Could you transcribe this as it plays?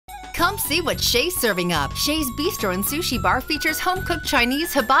Come see what Shay's serving up. Shay's Bistro and Sushi Bar features home-cooked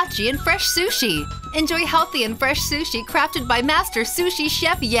Chinese, hibachi, and fresh sushi. Enjoy healthy and fresh sushi crafted by master sushi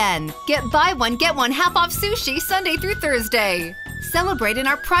chef Yen. Get buy one, get one half off sushi Sunday through Thursday. Celebrate in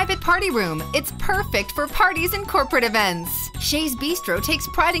our private party room. It's perfect for parties and corporate events. Shay's Bistro takes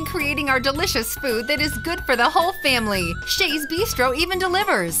pride in creating our delicious food that is good for the whole family. Shay's Bistro even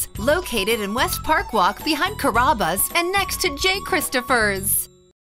delivers. Located in West Park Walk behind Carrabba's and next to J. Christopher's.